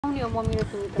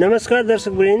नमस्कार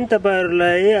दर्शकवृन्द,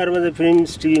 तपाईहरुलाई अर्मजा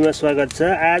फिल्म्स टिभीमा स्वागत छ।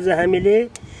 आज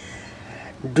हामीले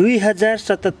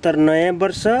 2077 नयाँ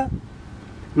वर्ष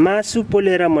मासु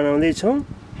पोलेर मनाउँदै छौं।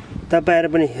 तपाईहरु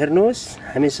पनि हेर्नुहोस्,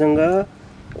 हामीसँग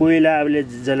कोइला अहिले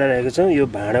जलाइरहेको छौं। यो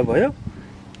भाँडा भयो,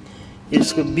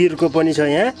 यसको बिर्को पनि छ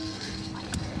यहाँ।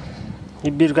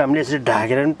 यो बिर्को हामीले यसरी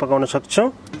ढाकेर पनि पकाउन सक्छौं।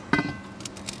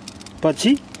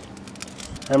 पछि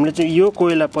हामीले चाहिँ यो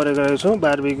कोइला प्रयोग गरेको छौं,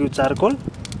 बारबेक्यू चारकोल।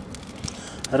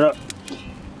 र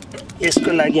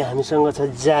यसको लागि हामीसँग छ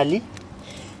जाली।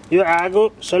 यो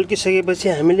आगो सल्किसकेपछि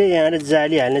हामीले यहाँ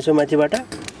जाली हाल्नेछौं माथिबाट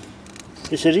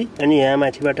यसरी। अनि यहाँ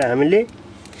माथिबाट हामीले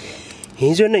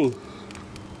हिजो नै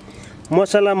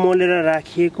मसला मोलेर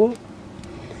राखिएको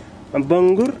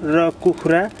बङ्गुर र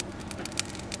कुखुराको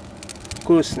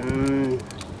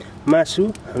मासु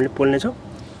हामीले पोल्नेछौं।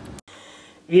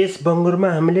 यस बङ्गुरमा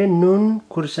हामीले नुन,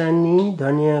 खुर्सानी,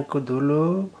 धनियाको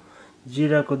धुलो,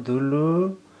 जिराको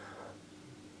धुलो,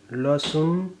 लसुन,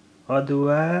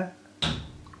 अदुवा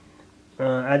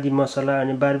आदि मसला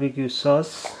अनि बारबेक्यू सस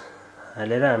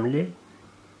हालेर हामीले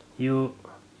यो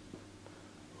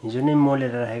हिजो नै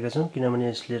मोलेर राखेका छौं। किनभने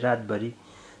यसले रातभरि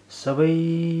सबै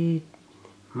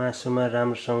मासुमा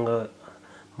राम्रोसँग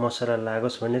मसला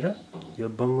लागोस् भनेर। यो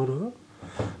बङ्गुर हो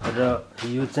र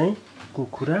यो चाहिँ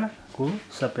कुखुराको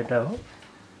सपेटा हो।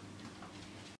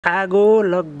 आगो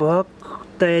लगभग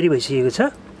तयारी भइसकेको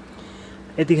छ।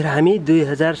 यतिखेर हामी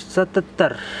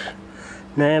 2077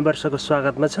 नयाँ वर्षको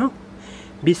स्वागतमा छौं।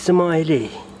 विश्वमा अहिले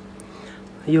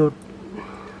यो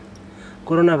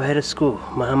कोरोना भाइरसको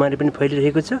महामारी पनि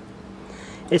फैलिरहेको छ।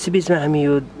 यसैबीचमा हामी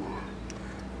यो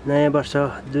नयाँ वर्ष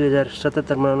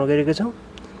 2077 मनाउन गएका छौं।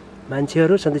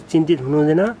 मान्छेहरू सधैँ चिन्तित हुनु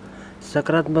हुँदैन,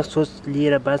 सकारात्मक सोच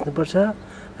लिएर बाँच्नुपर्छ,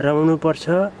 रमाउनुपर्छ,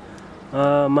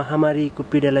 महामारीको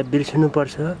पीडालाई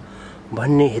बिर्सनुपर्छ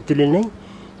भन्ने हेतुले नै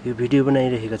यो भिडियो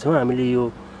बनाइरहेका छौं। हामीले यो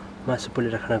मासु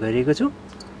पोलेर खान गइरहेको छौं।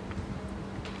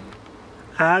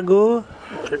 आगो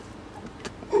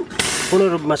पूर्ण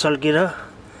रूपमा सल्केर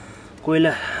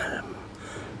कोइला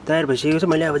तयार भइसकेको छ।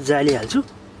 मैले अब जाली हाल्छु।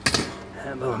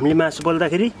 अब हामीले मासु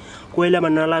पोल्दाखेरि कोइलामा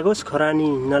नलागोस्, खरानी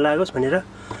नलागोस् भनेर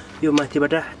यो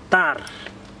माथिबाट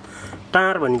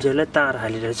तार भनिन्छ यसलाई, तार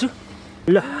हालिरहेछु।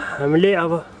 ल, हामीले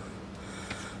अब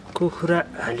कुखुरा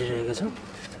हालिरहेका छौं।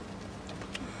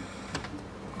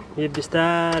 यो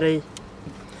बिस्तारै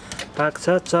पाक्छ।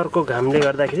 चर्को घामले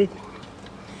गर्दाखेरि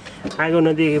आगो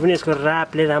नदेखे पनि यसको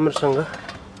रापले राम्रोसँग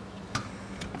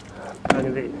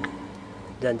पाक्दै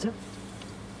जान्छ।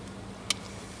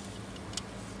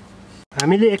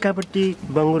 हामीले एकापट्टि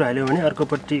बङ्गुर हाल्यौं भने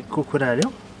अर्कोपट्टि कुखुरा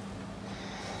हाल्यौं।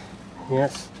 यहाँ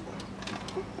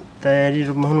तयारी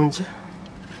रूपमा हुनुहुन्छ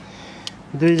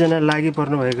दुईजना लागि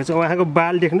पर्नु भएको छ। उहाँको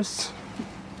बाल देख्नुस्,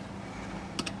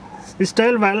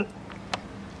 स्टाइल बाल।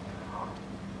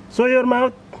 Show your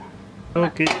mouth.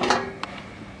 Okay.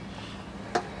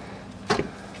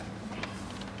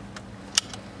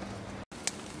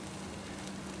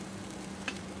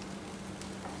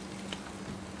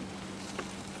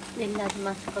 Ini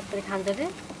masuk ke perikhan deh.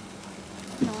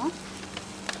 No.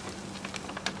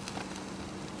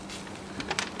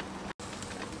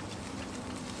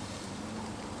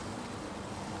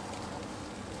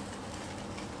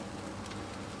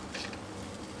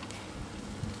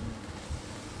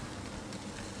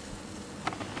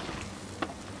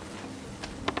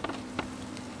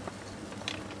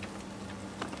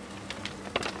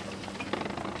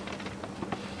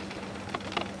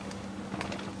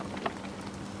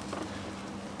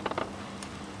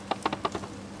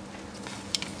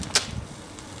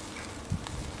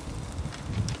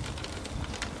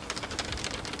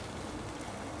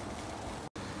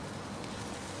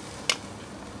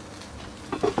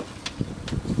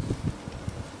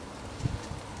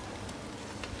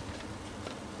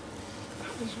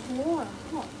 Svåra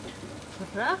mat.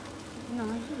 Förra?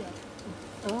 Nej,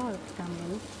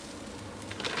 gammal.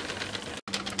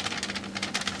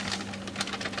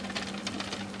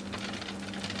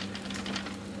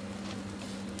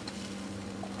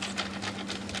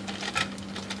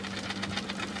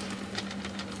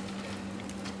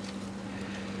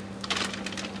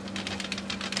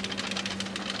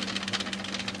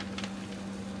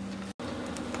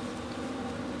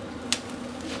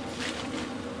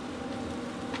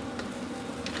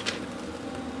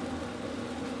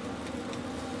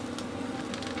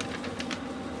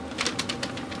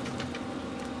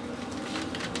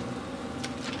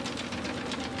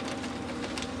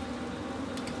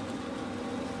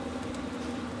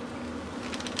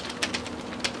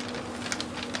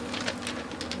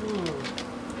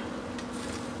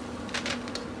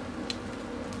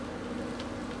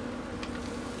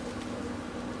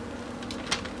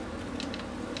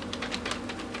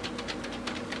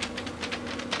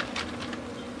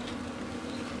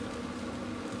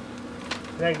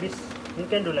 Like this. You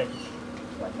can do like this.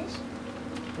 What is?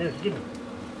 Yes, give me.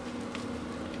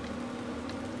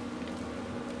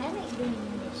 I like doing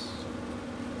this.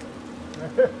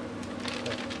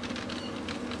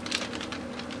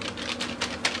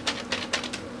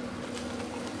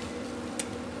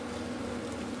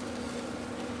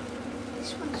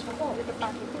 This one's full. With the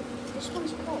party too. This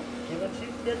one's full. You can see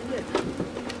that way.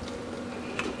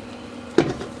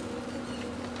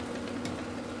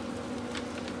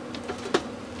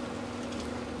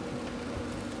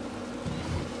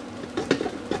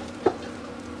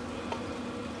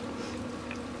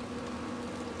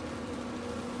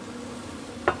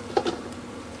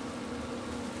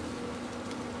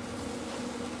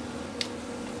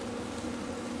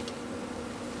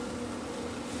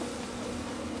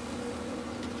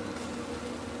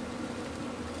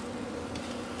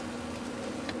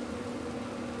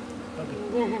 Okay.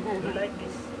 You like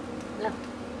this? Look.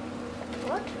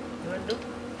 What? You want to do?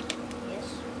 Yes.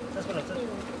 Just one, just one.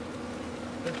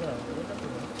 Just one.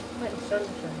 What? Sun,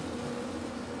 sun.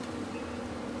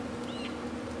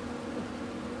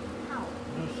 How?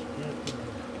 Loose, careful.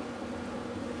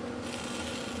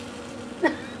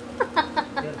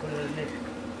 Careful your leg.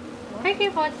 Take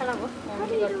it for a salad. How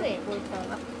do you do it?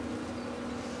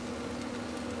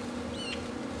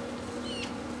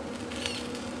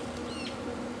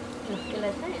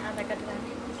 Let's say ada kata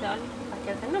soal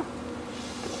pakai sana.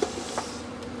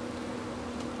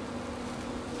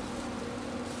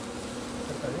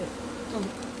 Careful, yes.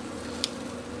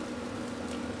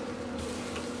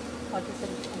 What is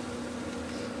it?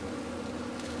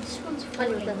 This one's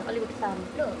Hollywood, falling. Hollywood sound.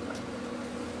 Look.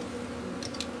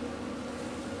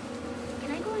 Can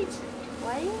I go inside?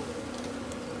 Why?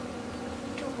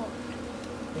 Too hot.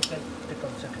 You can take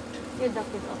out second. You duck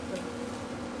it off.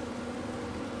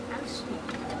 I'm small.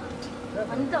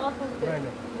 अन्त of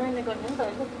नैले गर्ने नि त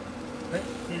अहिले है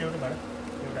तिन एउटा भाडा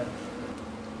एउटा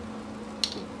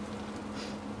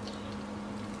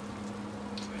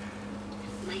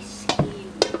My skin.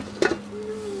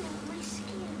 No, my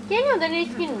skin. केही हुँदैन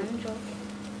skin I'm joking.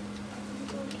 I'm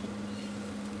joking.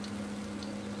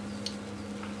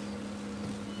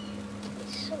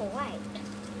 It's so white.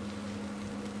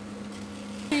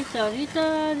 Sorry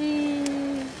sorry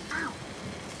Ow.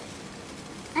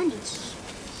 And it's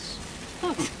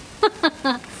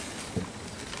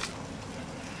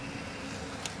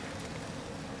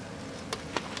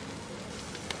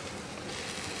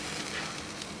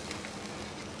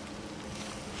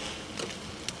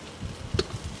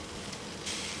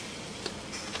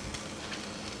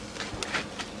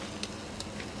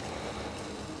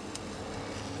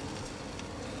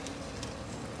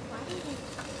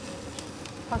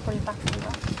फर्कने पाक्छ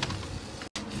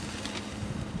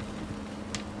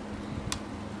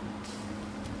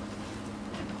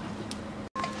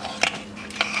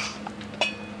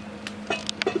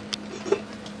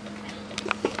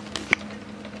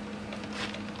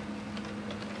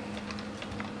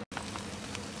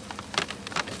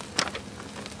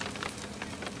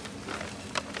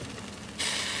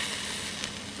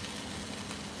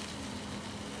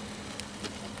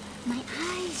my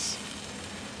eyes.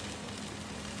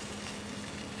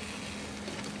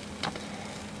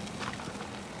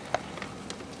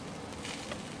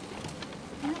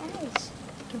 My eyes.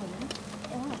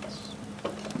 Yes.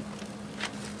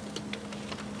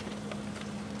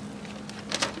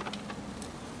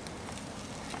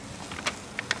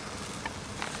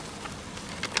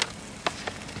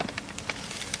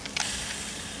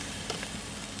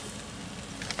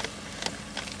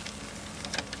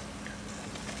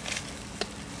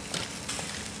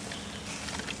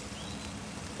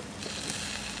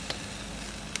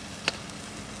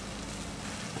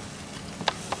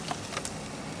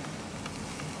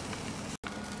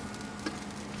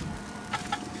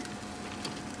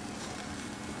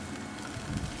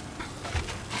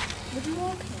 With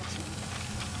more painting.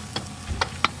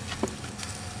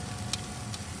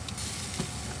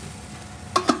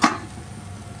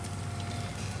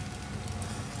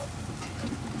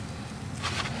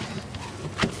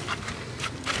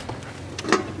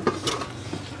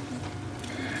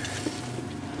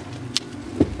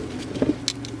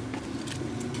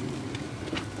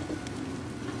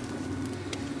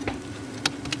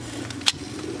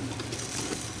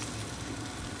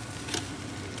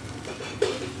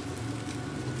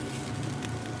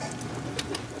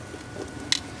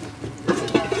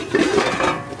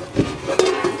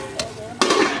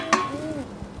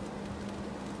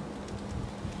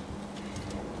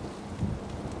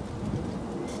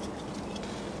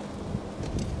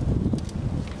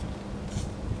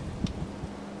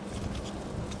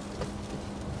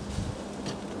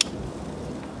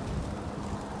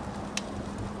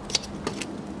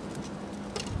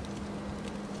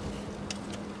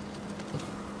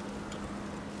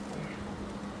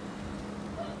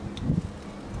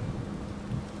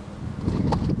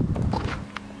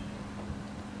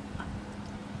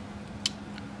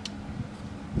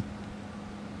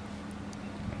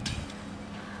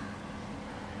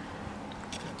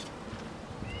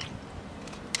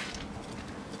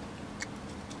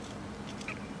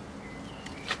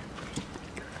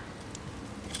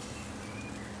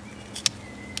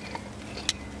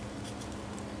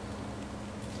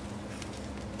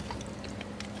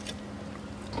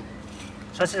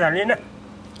 Sausage हाल्दैन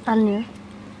हाल्ने हो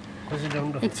कसरी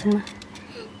ल्याउनु एकछिनमा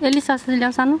यसले ससेज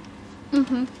ल्याउ सानो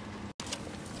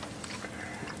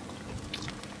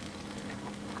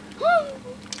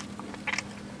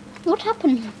What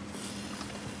happened?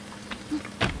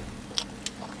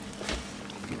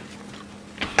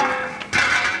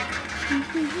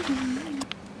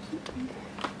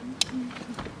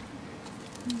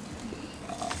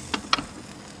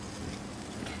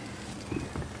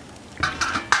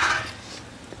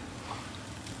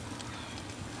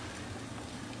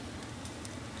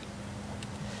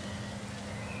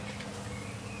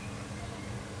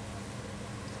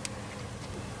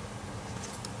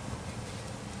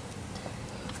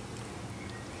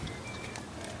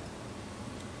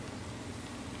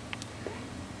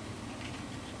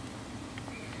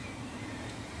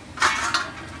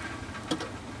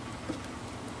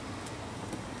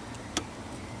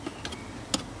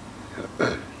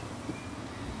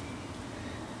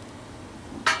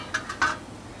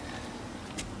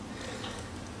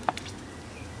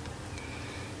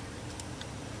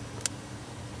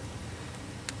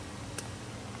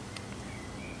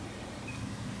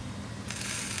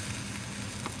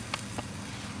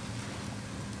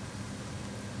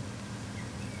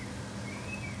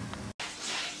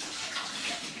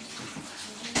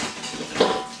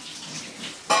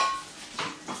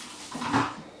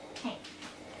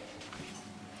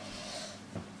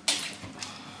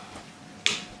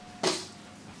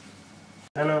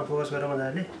 खानामा फोकस गरेर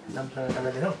मजाले राम्रोसँग खाना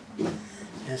देखाऊ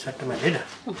यहाँ सट्टमा हेर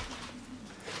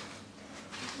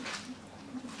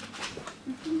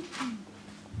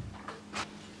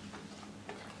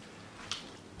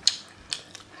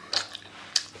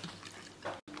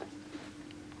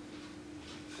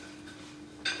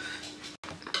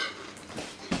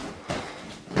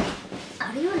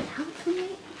Are you allowed to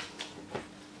make?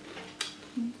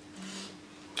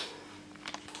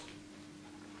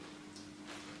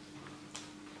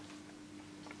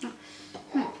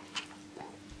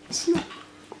 Snap.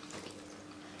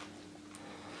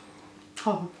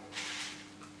 Oh.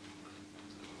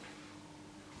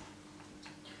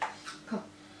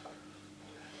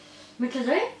 मिठो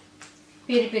चाहिँ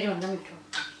पेरी पेरी भन्दा मिठो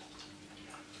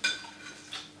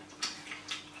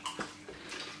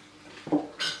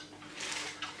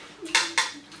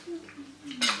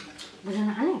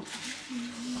बुझ्न खाने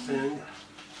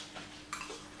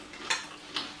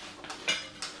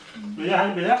बेला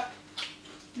खाने बेला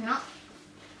No.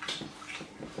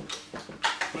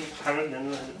 खाना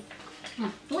ध्यान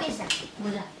What is that?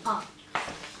 Buddha. Oh.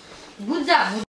 Buddha.